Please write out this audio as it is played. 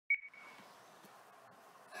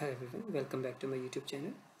Hi everyone, welcome back to my YouTube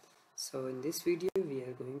channel. So in this video we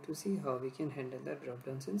are going to see how we can handle the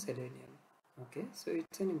dropdowns in Selenium. Okay, so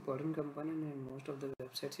it's an important component and most of the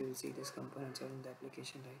websites you will see these components on the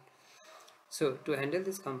application, right? So to handle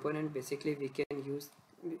this component, basically we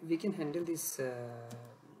can handle this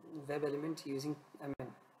web element using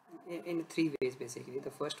in three ways basically. The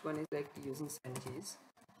first one is like using sendkeys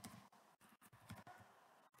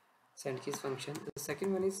function. The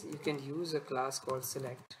second one is you can use a class called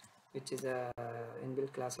select, which is a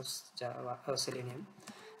inbuilt class of Java or Selenium.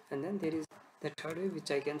 And then there is the third way, which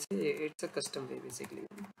I can say it's a custom way basically,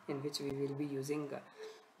 in which we will be using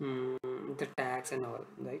the tags and all,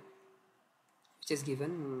 right, which is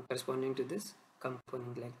given corresponding to this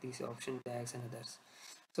component, like these option tags and others.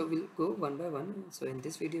 So we'll go one by one. So in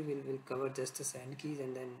this video we'll cover just the send keys,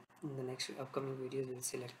 and then in the next upcoming videos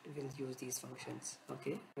we'll use these functions.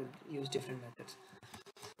 Okay, we'll use different methods.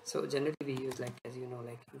 So generally we use, like, as you know,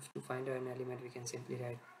 like if to find an element we can simply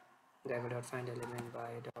write driver.find element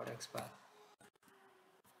by .xpath.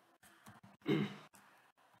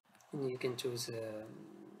 And you can choose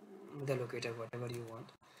the locator whatever you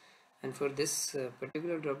want. And for this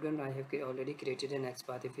particular dropdown I have already created an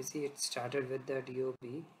XPath. If you see, it started with the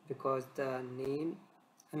DOB because the name,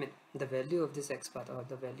 the value of this XPath or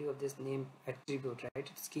the value of this name attribute, right,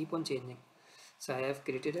 it's keep on changing. So I have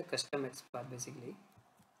created a custom XPath basically.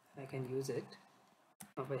 I can use it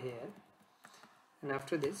over here, and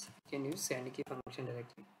after this you can use send key function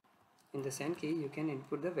directly. In the send key you can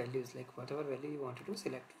input the values, like whatever value you wanted to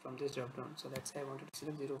select from this dropdown. So let's say I wanted to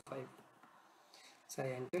select 05. So I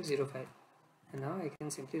entered 05, and now I can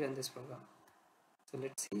simply run this program. So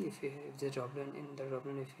let's see if the dropdown,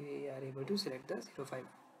 if we are able to select the 05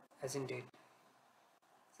 as in date.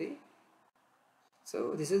 See,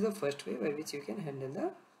 so this is the first way by which you can handle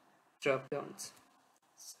the dropdowns.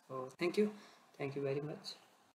 So thank you very much.